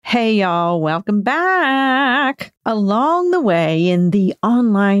Hey, y'all, welcome back. Along the way in the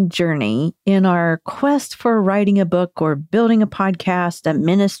online journey, in our quest for writing a book or building a podcast, a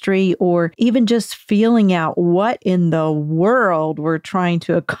ministry, or even just feeling out what in the world we're trying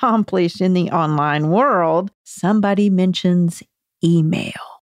to accomplish in the online world, somebody mentions email.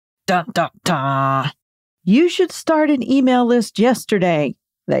 Dun, dun, dun. You should start an email list yesterday,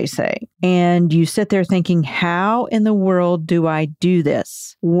 they say. And you sit there thinking, how in the world do I do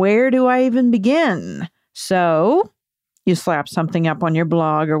this? Where do I even begin? So you slap something up on your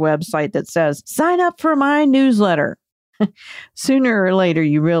blog or website that says, sign up for my newsletter. Sooner or later,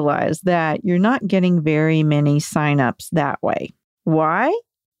 you realize that you're not getting very many signups that way. Why?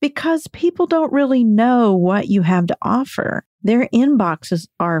 Because people don't really know what you have to offer. Their inboxes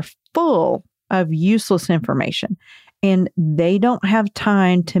are full of useless information. And they don't have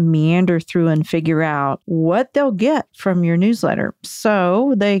time to meander through and figure out what they'll get from your newsletter.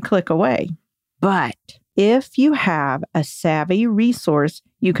 So they click away. But if you have a savvy resource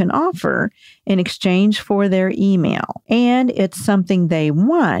you can offer in exchange for their email, and it's something they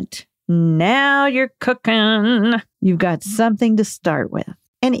want, now you're cooking. You've got something to start with.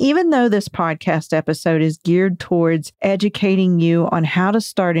 And even though this podcast episode is geared towards educating you on how to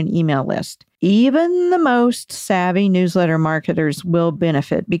start an email list, even the most savvy newsletter marketers will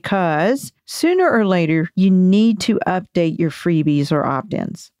benefit because sooner or later, you need to update your freebies or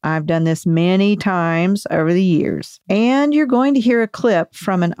opt-ins. I've done this many times over the years. And you're going to hear a clip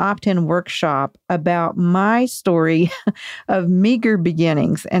from an opt-in workshop about my story of meager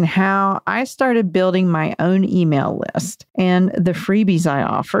beginnings and how I started building my own email list and the freebies I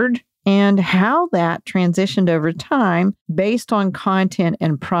offered, and how that transitioned over time based on content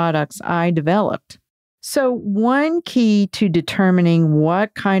and products I developed. So one key to determining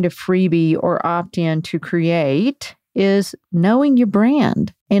what kind of freebie or opt-in to create is knowing your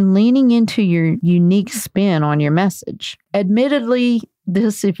brand and leaning into your unique spin on your message. Admittedly,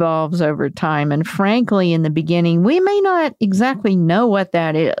 this evolves over time, and frankly, in the beginning, we may not exactly know what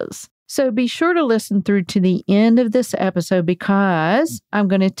that is. So be sure to listen through to the end of this episode because I'm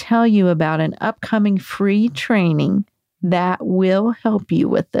going to tell you about an upcoming free training that will help you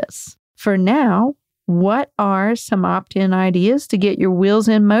with this. For now, what are some opt-in ideas to get your wheels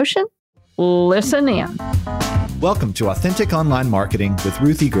in motion? Listen in. Welcome to Authentic Online Marketing with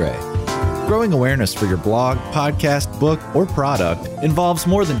Ruthie Gray. Growing awareness for your blog, podcast, book, or product involves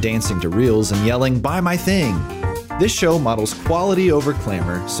more than dancing to reels and yelling, "Buy my thing." This show models quality over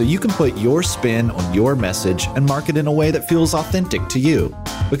clamor so you can put your spin on your message and market in a way that feels authentic to you,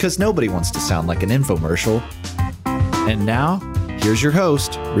 because nobody wants to sound like an infomercial. And now, here's your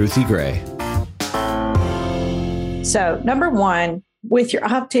host, Ruthie Gray. So, number one, with your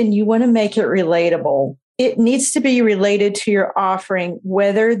opt-in, you want to make it relatable. It needs to be related to your offering,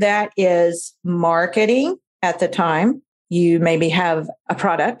 whether that is marketing at the time, you maybe have a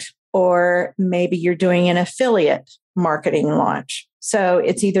product, or maybe you're doing an affiliate marketing launch. So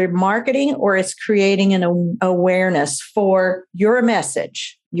it's either marketing or it's creating an awareness for your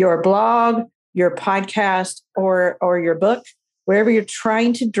message, your blog, your podcast, or your book, wherever you're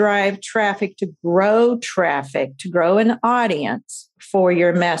trying to drive traffic, to grow an audience for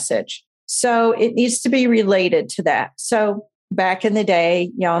your message. So it needs to be related to that. So back in the day,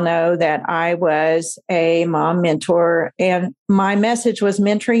 y'all know that I was a mom mentor, and my message was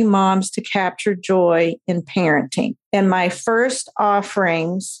mentoring moms to capture joy in parenting. And my first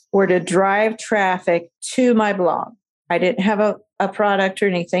offerings were to drive traffic to my blog. I didn't have a product or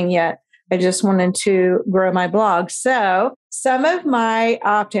anything yet. I just wanted to grow my blog. So some of my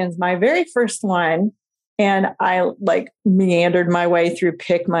opt-ins, my very first one, and I meandered my way through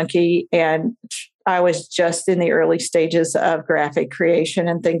PicMonkey, and I was just in the early stages of graphic creation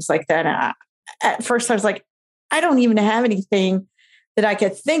and things like that. And at first I was like, I don't even have anything that I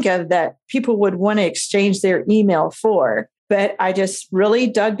could think of that people would want to exchange their email for. But I just really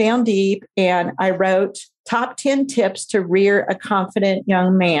dug down deep, and I wrote top 10 tips to rear a confident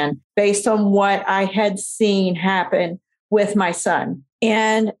young man based on what I had seen happen with my son.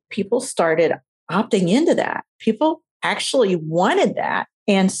 And people started opting into that. People actually wanted that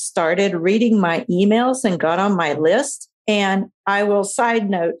and started reading my emails and got on my list. And I will side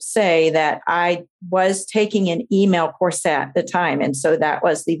note say that I was taking an email course at the time. And so that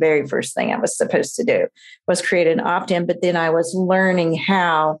was the very first thing I was supposed to do, was create an opt-in. But then I was learning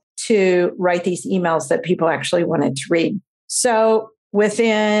how to write these emails that people actually wanted to read. So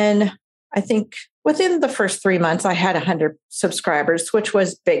within the first 3 months, I had 100 subscribers, which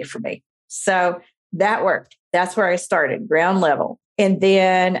was big for me. So that worked. That's where I started, ground level. And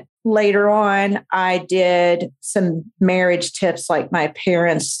then later on, I did some marriage tips, like my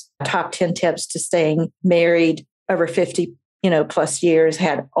parents' top 10 tips to staying married over 50, plus years,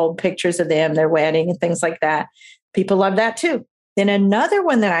 had old pictures of them, their wedding and things like that. People love that too. Then another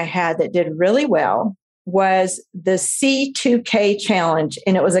one that I had that did really well was the C2K challenge,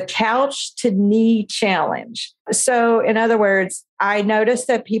 and it was a couch to knee challenge. So in other words, I noticed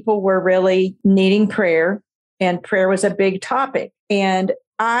that people were really needing prayer, and prayer was a big topic. And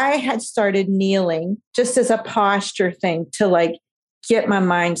I had started kneeling just as a posture thing to like get my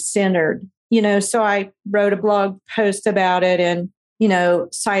mind centered, so I wrote a blog post about it and,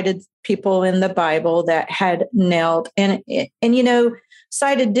 cited people in the Bible that had knelt and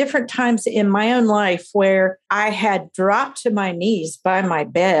cited different times in my own life where I had dropped to my knees by my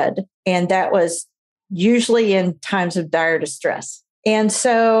bed. And that was usually in times of dire distress. And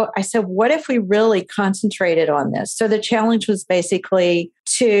so I said, what if we really concentrated on this? So the challenge was basically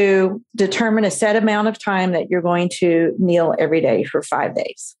to determine a set amount of time that you're going to kneel every day for 5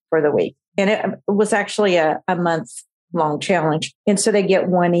 days for the week. And it was actually a month-long challenge. And so they get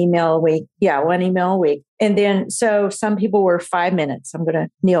one email a week. Yeah, one email a week. And then, so some people were 5 minutes. I'm going to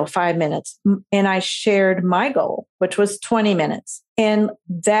kneel 5 minutes. And I shared my goal, which was 20 minutes. And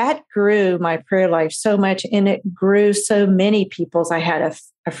that grew my prayer life so much. And it grew so many people's. I had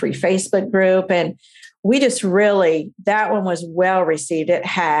a free Facebook group, and we just really, that one was well received. It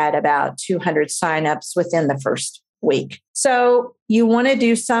had about 200 signups within the first week. So you want to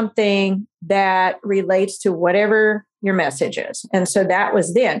do something that relates to whatever your message is. And so that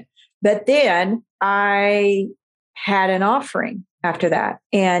was then. But then I had an offering after that,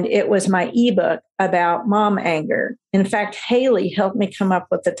 and it was my ebook about mom anger. In fact, Haley helped me come up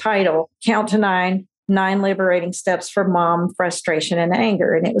with the title, Count to 9 Liberating Steps for Mom Frustration and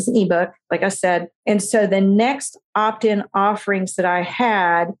Anger. And it was an ebook, like I said. And so the next opt-in offerings that I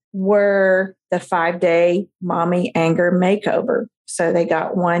had were the 5-day Mommy Anger Makeover. So they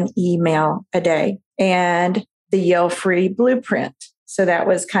got one email a day, and the Yell-Free Blueprint. So that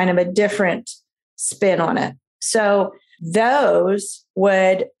was kind of a different spin on it. So those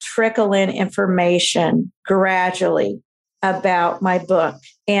would trickle in information gradually about my book.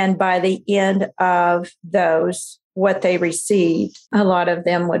 And by the end of those, what they received, a lot of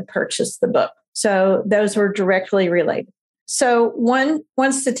them would purchase the book. So those were directly related. So one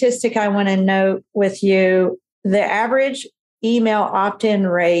statistic I want to note with you, the average email opt-in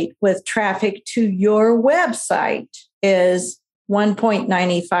rate with traffic to your website is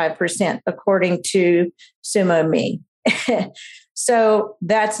 1.95%, according to SumoMe. So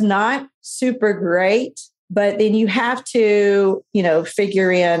that's not super great, but then you have to,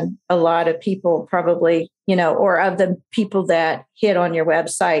 figure in a lot of people probably, or of the people that hit on your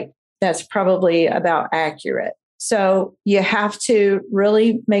website, that's probably about accurate. So you have to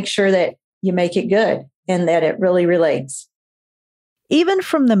really make sure that you make it good and that it really relates. Even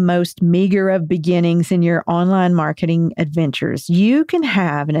from the most meager of beginnings in your online marketing adventures, you can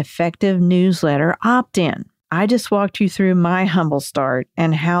have an effective newsletter opt-in. I just walked you through my humble start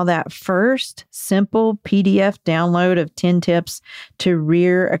and how that first simple PDF download of 10 tips to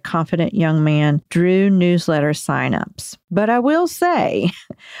rear a confident young man drew newsletter signups. But I will say,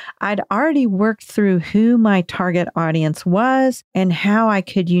 I'd already worked through who my target audience was and how I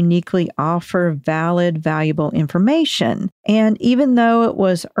could uniquely offer valid, valuable information. And even though it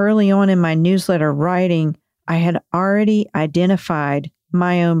was early on in my newsletter writing, I had already identified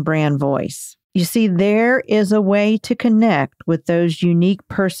my own brand voice. You see, there is a way to connect with those unique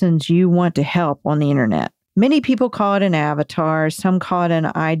persons you want to help on the internet. Many people call it an avatar. Some call it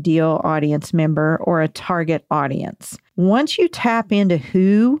an ideal audience member or a target audience. Once you tap into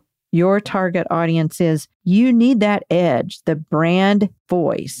who your target audience is, you need that edge, the brand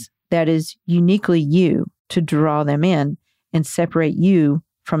voice that is uniquely you to draw them in and separate you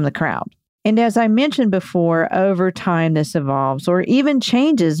from the crowd. And as I mentioned before, over time, this evolves or even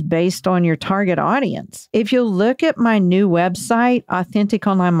changes based on your target audience. If you'll look at my new website,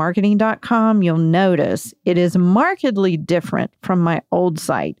 AuthenticOnlineMarketing.com, you'll notice it is markedly different from my old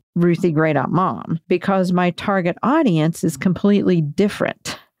site, RuthieGray.mom, because my target audience is completely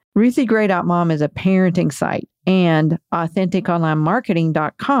different. RuthieGray.mom is a parenting site, and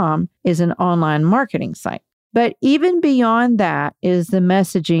AuthenticOnlineMarketing.com is an online marketing site. But even beyond that is the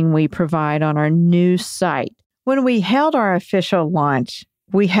messaging we provide on our new site. When we held our official launch,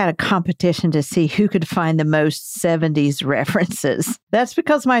 we had a competition to see who could find the most 70s references. That's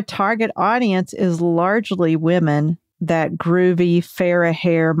because my target audience is largely women that groovy, Farrah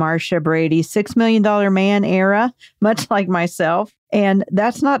hair, Marsha Brady, $6 Million Man era, much like myself. And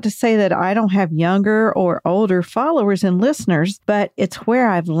that's not to say that I don't have younger or older followers and listeners, but it's where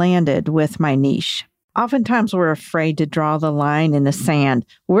I've landed with my niche. Oftentimes we're afraid to draw the line in the sand.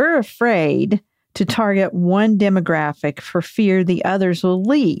 We're afraid to target one demographic for fear the others will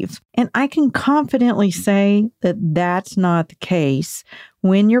leave. And I can confidently say that that's not the case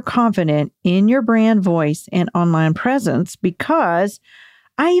when you're confident in your brand voice and online presence, because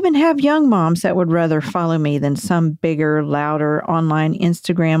I even have young moms that would rather follow me than some bigger, louder online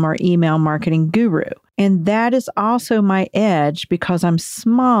Instagram or email marketing guru. And that is also my edge because I'm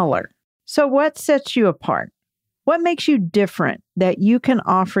smaller. So what sets you apart? What makes you different that you can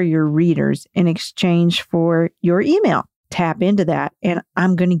offer your readers in exchange for your email? Tap into that, and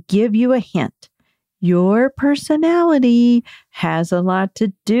I'm going to give you a hint. Your personality has a lot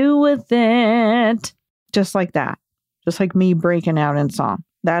to do with it. Just like that. Just like me breaking out in song.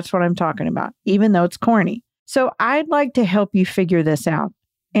 That's what I'm talking about, even though it's corny. So I'd like to help you figure this out.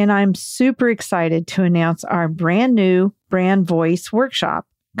 And I'm super excited to announce our brand new Brand Voice workshop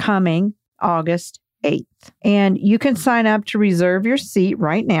coming August 8th. And you can sign up to reserve your seat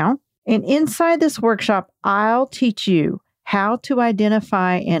right now. And inside this workshop, I'll teach you how to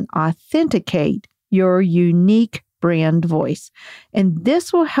identify and authenticate your unique brand voice. And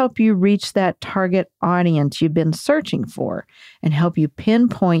this will help you reach that target audience you've been searching for and help you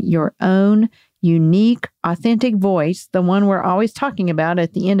pinpoint your own unique, authentic voice, the one we're always talking about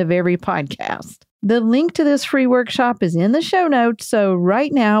at the end of every podcast. The link to this free workshop is in the show notes. So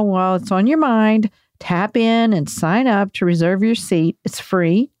right now, while it's on your mind, tap in and sign up to reserve your seat. It's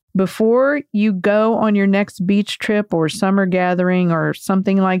free. Before you go on your next beach trip or summer gathering or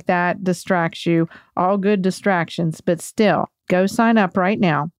something like that distracts you, all good distractions, but still, go sign up right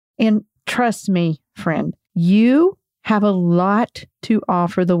now. And trust me, friend, you have a lot to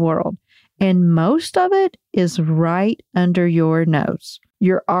offer the world. And most of it is right under your nose.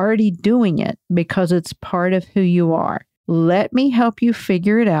 You're already doing it because it's part of who you are. Let me help you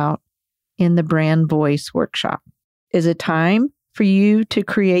figure it out in the Brand Voice workshop. Is it time for you to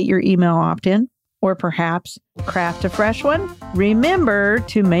create your email opt-in or perhaps craft a fresh one? Remember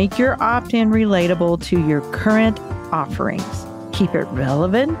to make your opt-in relatable to your current offerings. Keep it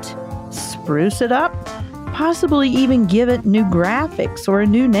relevant, spruce it up, possibly even give it new graphics or a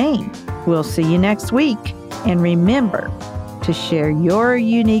new name. We'll see you next week. And remember to share your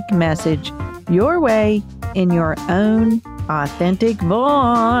unique message your way in your own authentic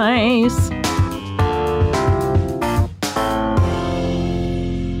voice.